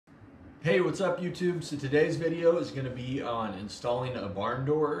Hey, what's up YouTube? So today's video is going to be on installing a barn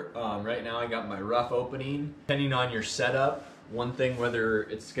door. Right now I got my rough opening. Depending on your setup, one thing whether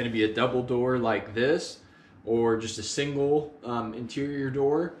it's going to be a double door like this or just a single interior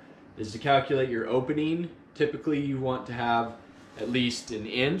door is to calculate your opening. Typically you want to have at least an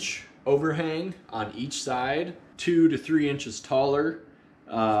inch overhang on each side, 2 to 3 inches taller.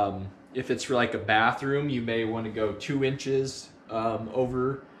 If it's for like a bathroom, you may want to go 2 inches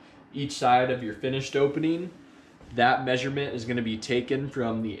over each side of your finished opening. That measurement is going to be taken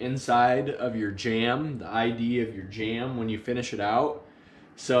from the inside of your jamb, the ID of your jamb when you finish it out.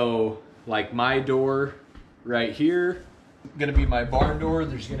 So like my door right here, going to be my barn door.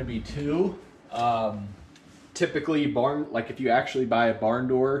 There's going to be two. Typically like if you actually buy a barn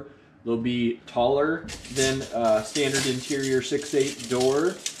door, they'll be taller than a standard interior 6'8"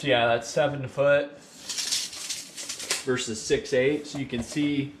 door. So yeah, that's 7 foot versus 6'8", so you can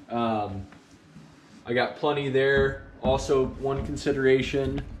see I got plenty there. Also, one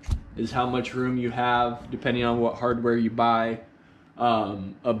consideration is how much room you have depending on what hardware you buy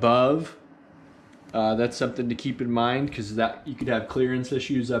above. That's something to keep in mind because that you could have clearance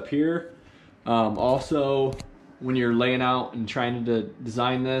issues up here. Also, when you're laying out and trying to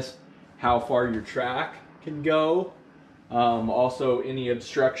design this, how far your track can go. Also, any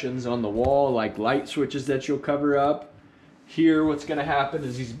obstructions on the wall like light switches that you'll cover up. Here what's going to happen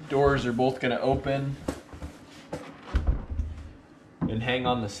is these doors are both going to open and hang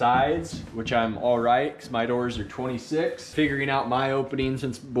on the sides, which I'm alright because my doors are 26. Figuring out my opening,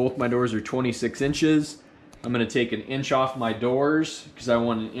 since both my doors are 26 inches, I'm going to take an inch off my doors because I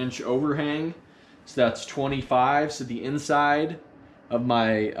want an inch overhang. So that's 25. So the inside of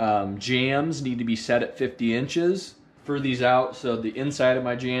my jambs need to be set at 50 inches. For these out, so the inside of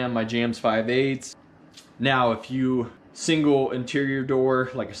my jamb's 5/8. Now if you single interior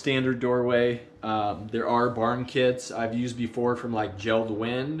door, like a standard doorway, there are barn kits I've used before from like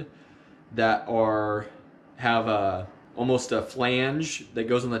JELD-WEN that have almost a flange that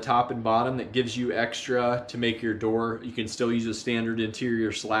goes on the top and bottom that gives you extra to make your door. You can still use a standard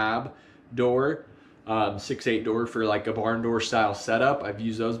interior slab door, 6'8" door for like a barn door style setup. I've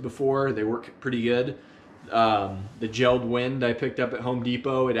used those before. They work pretty good. The JELD-WEN I picked up at Home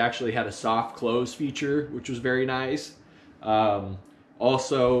Depot, it actually had a soft close feature, which was very nice.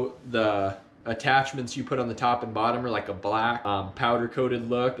 Also, the attachments you put on the top and bottom are like a black powder coated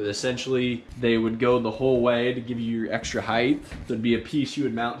look, but essentially they would go the whole way to give you your extra height. So it'd be a piece you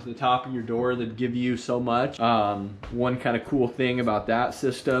would mount to the top of your door that'd give you so much. One kind of cool thing about that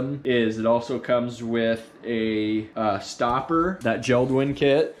system is it also comes with a stopper, that JELD-WEN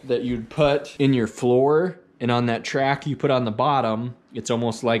kit that you'd put in your floor, and on that track you put on the bottom, it's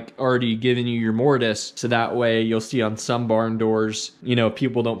almost like already giving you your mortise. So that way you'll see on some barn doors, you know,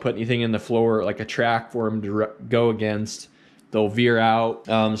 people don't put anything in the floor, like a track for them to go against. They'll veer out.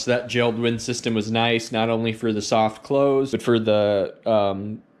 So that JELD-WEN system was nice, not only for the soft close, but for the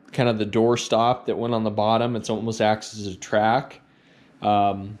kind of the door stop that went on the bottom. It's almost acts as a track.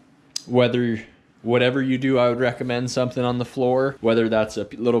 Whatever you do, I would recommend something on the floor, whether that's a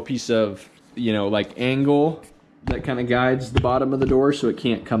little piece of, you know, like angle that kind of guides the bottom of the door so it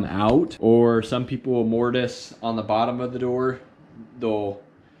can't come out, or some people will mortise on the bottom of the door. They'll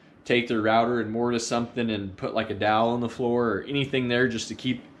take their router and mortise something and put like a dowel on the floor or anything there just to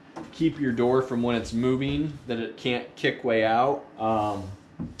keep your door from, when it's moving, that it can't kick way out.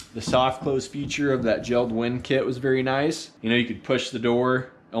 The soft close feature of that JELD-WEN kit was very nice. You know, you could push the door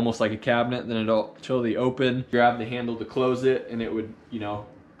almost like a cabinet, then it'll totally open, grab the handle to close it, and it would, you know,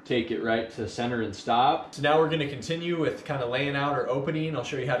 take it right to center and stop. So now we're going to continue with kind of laying out our opening. I'll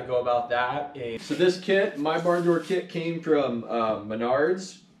show you how to go about that. So this kit, my barn door kit, came from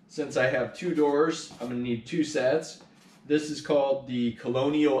Menards. Since I have 2 doors, I'm going to need 2 sets. This is called the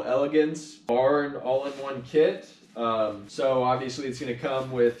Colonial Elegance Barn All-in-One Kit. So obviously it's going to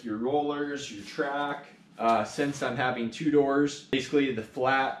come with your rollers, your track. Since I'm having 2 doors, basically the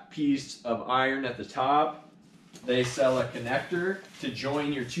flat piece of iron at the top. They sell a connector to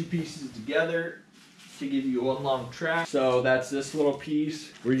join your 2 pieces together to give you one long track. So that's this little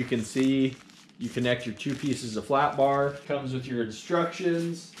piece where you can see you connect your 2 pieces of flat bar. Comes with your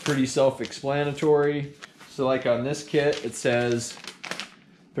instructions, pretty self-explanatory. So like on this kit, it says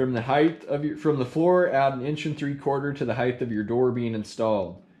from the floor, add 1 3/4 inches to the height of your door being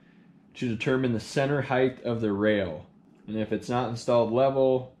installed to determine the center height of the rail. And if it's not installed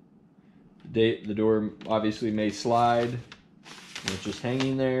level, the door obviously may slide, and it's just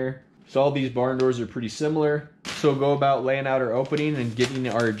hanging there. So all these barn doors are pretty similar. So we'll go about laying out our opening and getting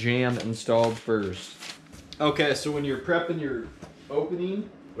our jamb installed first. Okay, so when you're prepping your opening,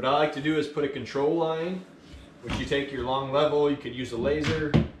 What I like to do is put a control line, which you take your long level, you could use a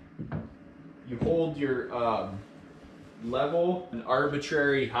laser. You hold your level an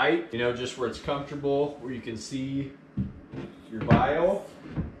arbitrary height, you know, just where it's comfortable, where you can see your vial.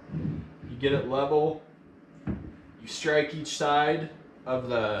 You get it level. You strike each side of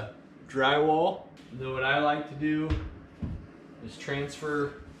the drywall. And then what I like to do is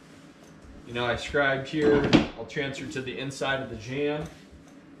transfer, you know, I scribed here, I'll transfer to the inside of the jamb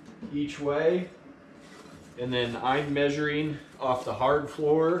each way. And then I'm measuring off the hard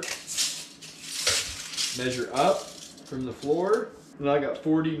floor, measure up from the floor. And I got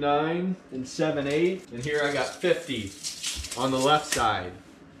 49 and 7/8, and here I got 50 on the left side.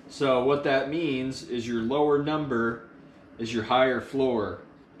 So what that means is your lower number is your higher floor.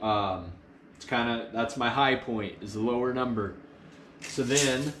 That's my high point, is the lower number. So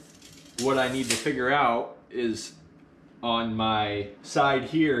then what I need to figure out is on my side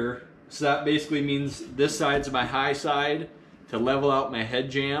here, so that basically means this side's my high side. To level out my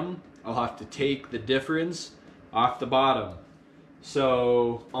head jamb, I'll have to take the difference off the bottom.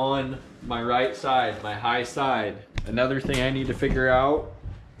 So on my right side, my high side, another thing I need to figure out,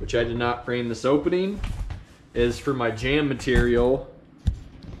 which I did not frame this opening, is for my jamb material,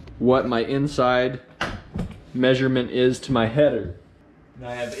 what my inside measurement is to my header. And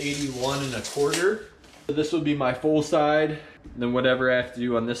I have 81 1/4. So this will be my full side, and then whatever I have to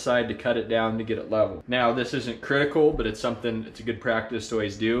do on this side to cut it down to get it level. Now this isn't critical, but it's a good practice to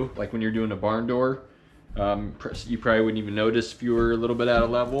always do. Like when you're doing a barn door, you probably wouldn't even notice if you were a little bit out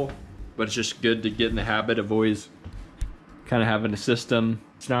of level, but it's just good to get in the habit of always kind of having a system.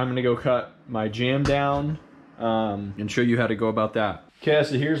 So now I'm gonna go cut my jamb down and show you how to go about that. Okay,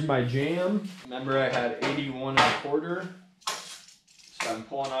 so here's my jamb. Remember I had 81 1/4. So I'm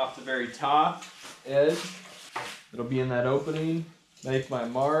pulling off the very top edge. It'll be in that opening. Make my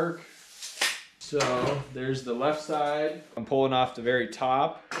mark. So there's the left side. I'm pulling off the very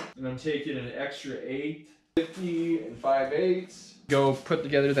top, and I'm taking an extra 8, 50 and 5/8. Go put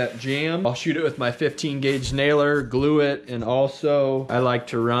together that jamb. I'll shoot it with my 15 gauge nailer, glue it, and also I like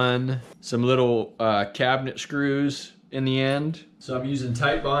to run some little cabinet screws in the end. So I'm using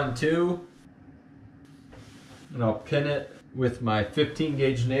Titebond 2, and I'll pin it with my 15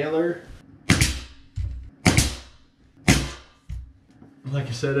 gauge nailer. Like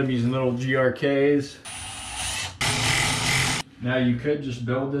I said, I'm using little GRKs. Now you could just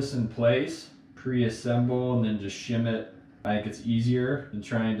build this in place, pre-assemble, and then just shim it. I think it's easier than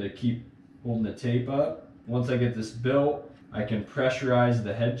trying to keep holding the tape up. Once I get this built, I can pressurize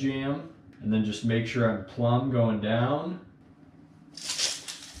the head jamb and then just make sure I'm plumb going down.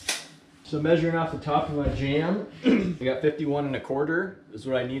 So measuring off the top of my jamb, I got 51 1/4 is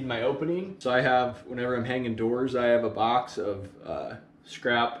what I need in my opening. So I have, whenever I'm hanging doors, I have a box of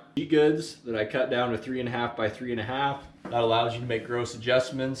scrap sheet goods that I cut down to 3.5 by 3.5. That allows you to make gross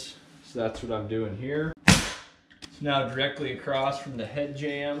adjustments. So that's what I'm doing here. So now directly across from the head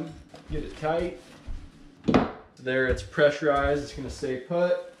jamb, get it tight. There it's pressurized, it's gonna stay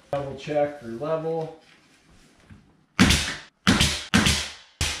put. Double check for level.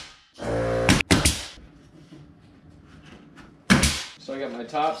 So I got my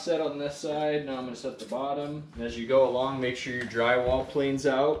top set on this side, now I'm going to set the bottom. And as you go along, make sure your drywall planes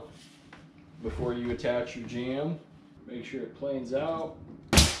out before you attach your jamb. Make sure it planes out.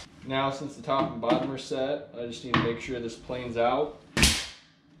 Now since the top and bottom are set, I just need to make sure this planes out.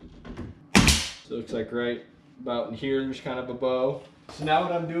 So it looks like right about in here there's kind of a bow. So now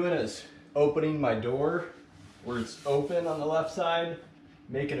what I'm doing is opening my door where it's open on the left side,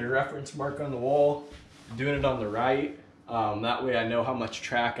 making a reference mark on the wall, doing it on the right. That way I know how much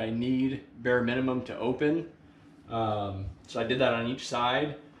track I need, bare minimum, to open. So I did that on each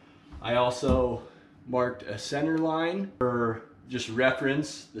side. I also marked a center line for just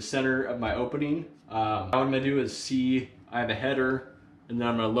reference the center of my opening. What I'm gonna do is see, I have a header, and then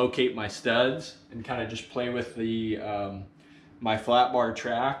I'm gonna locate my studs and kind of just play with the my flat bar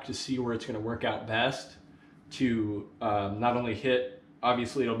track to see where it's gonna work out best to not only hit,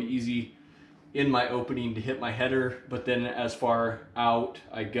 obviously it'll be easy in my opening to hit my header, but then as far out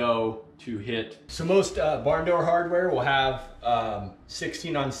I go to hit. So most barn door hardware will have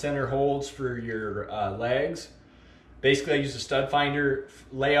 16 on center holds for your legs. Basically I use a stud finder,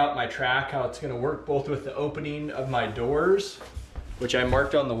 lay out my track, how it's gonna work both with the opening of my doors, which I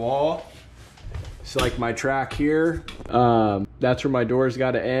marked on the wall. So like my track here, that's where my door's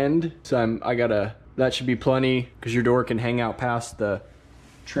gotta end. So that should be plenty because your door can hang out past the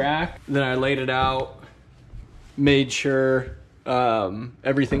track. Then I laid it out, made sure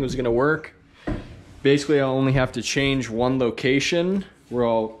everything was gonna work. Basically I only have to change one location where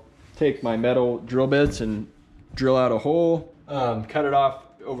I'll take my metal drill bits and drill out a hole, cut it off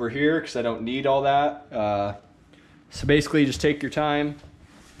over here because I don't need all that. So basically just take your time.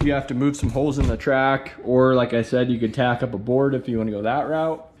 If you have to move some holes in the track, or like I said, you could tack up a board if you want to go that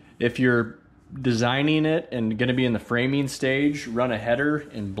route. If you're designing it and going to be in the framing stage, run a header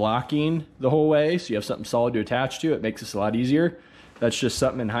and blocking the whole way so you have something solid to attach to. It makes this a lot easier. That's just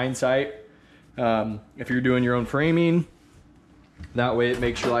something in hindsight. If you're doing your own framing, that way it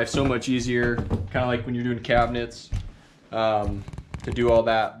makes your life so much easier, kind of like when you're doing cabinets, to do all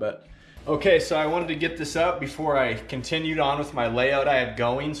that. But okay, so I wanted to get this up before I continued on with my layout I had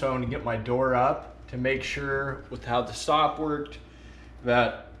going. So I want to get my door up to make sure with how the stop worked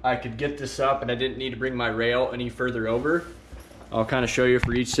that I could get this up and I didn't need to bring my rail any further over. I'll kind of show you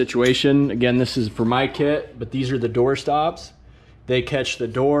for each situation. Again, this is for my kit, but these are the door stops. They catch the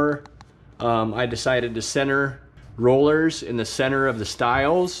door. I decided to center rollers in the center of the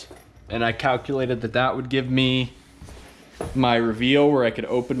stiles, and I calculated that that would give me my reveal where I could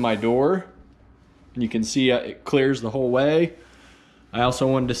open my door. And you can see it clears the whole way. I also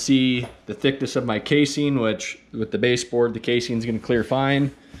wanted to see the thickness of my casing, which with the baseboard, the casing is going to clear fine.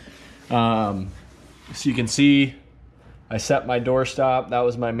 So you can see I set my door stop. That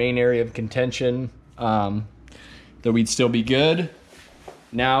was my main area of contention, that we'd still be good.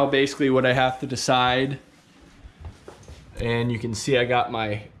 Now basically what I have to decide, and you can see I got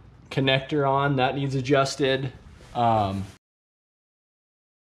my connector on, that needs adjusted.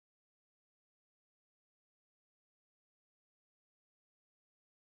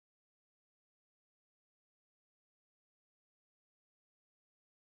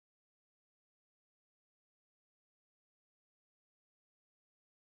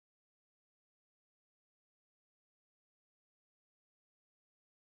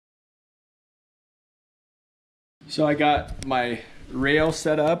 So I got my rail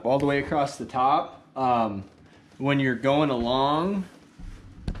set up all the way across the top. When you're going along,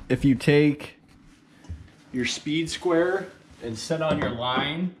 if you take your speed square and set on your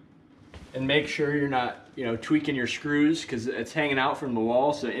line and make sure you're not, tweaking your screws, because it's hanging out from the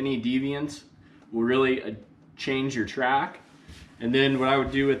wall, so any deviance will really change your track. And then what I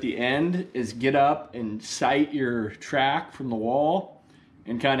would do at the end is get up and sight your track from the wall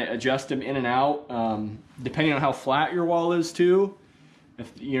and kind of adjust them in and out, depending on how flat your wall is too.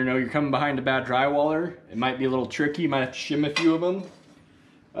 If you're coming behind a bad drywaller, it might be a little tricky. You might have to shim a few of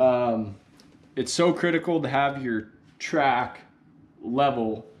them. It's so critical to have your track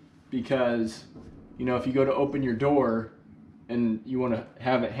level, because if you go to open your door and you want to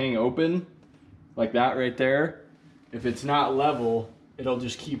have it hang open like that right there, if it's not level, it'll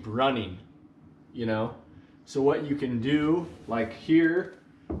just keep running, So what you can do, like here,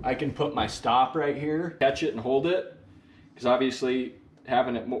 I can put my stop right here, catch it and hold it, because obviously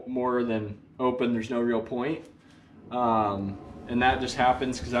having it more than open, there's no real point. And that just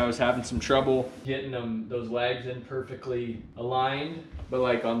happens because I was having some trouble getting those legs in perfectly aligned. But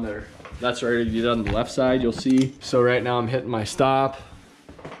like that's already on the left side, you'll see. So right now I'm hitting my stop.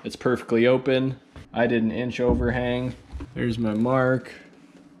 It's perfectly open. I did an inch overhang. There's my mark.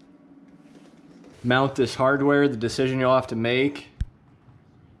 Mount this hardware, the decision you'll have to make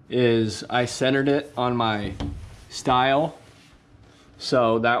is I centered it on my stile,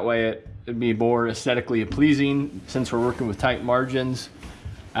 so that way it'd be more aesthetically pleasing since we're working with tight margins.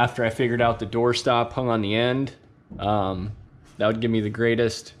 After I figured out the door stop hung on the end, that would give me the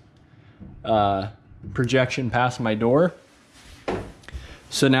greatest projection past my door.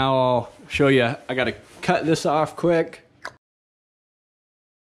 So now I'll show you, I gotta cut this off quick.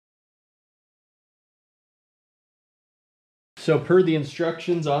 So per the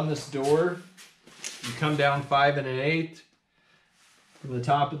instructions on this door, you come down 5 1/8 from the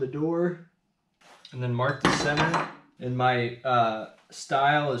top of the door and then mark the center. And my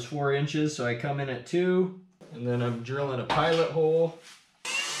stile is 4 inches, so I come in at 2, and then I'm drilling a pilot hole.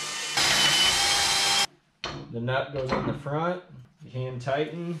 The nut goes on the front, hand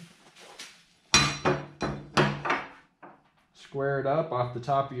tighten, square it up off the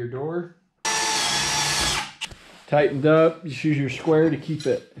top of your door. Tightened up, just use your square to keep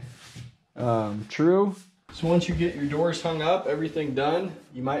it true. So once you get your doors hung up, everything done,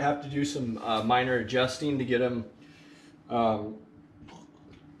 you might have to do some minor adjusting to get them,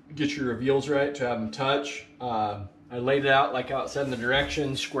 get your reveals right, to have them touch. I laid it out like I said in the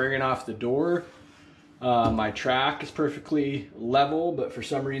directions, squaring off the door. My track is perfectly level, but for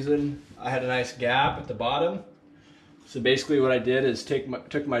some reason I had a nice gap at the bottom. So basically what I did is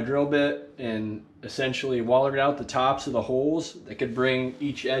took my drill bit and essentially wallered out the tops of the holes that could bring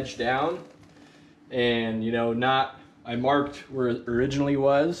each edge down, and not I marked where it originally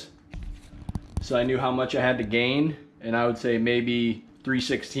was, so I knew how much I had to gain, and I would say maybe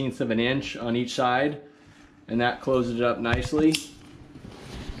 3/16 of an inch on each side, and that closes it up nicely.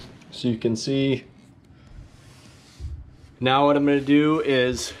 So you can see. Now what I'm going to do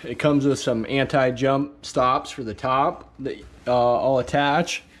is, it comes with some anti-jump stops for the top that I'll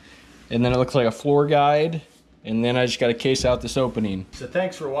attach, and then it looks like a floor guide, and then I just got to case out this opening. So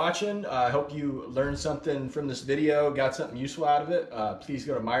thanks for watching. I hope you learned something from this video, got something useful out of it. Please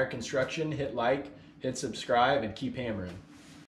go to Meyer Construction, hit like, hit subscribe, and keep hammering.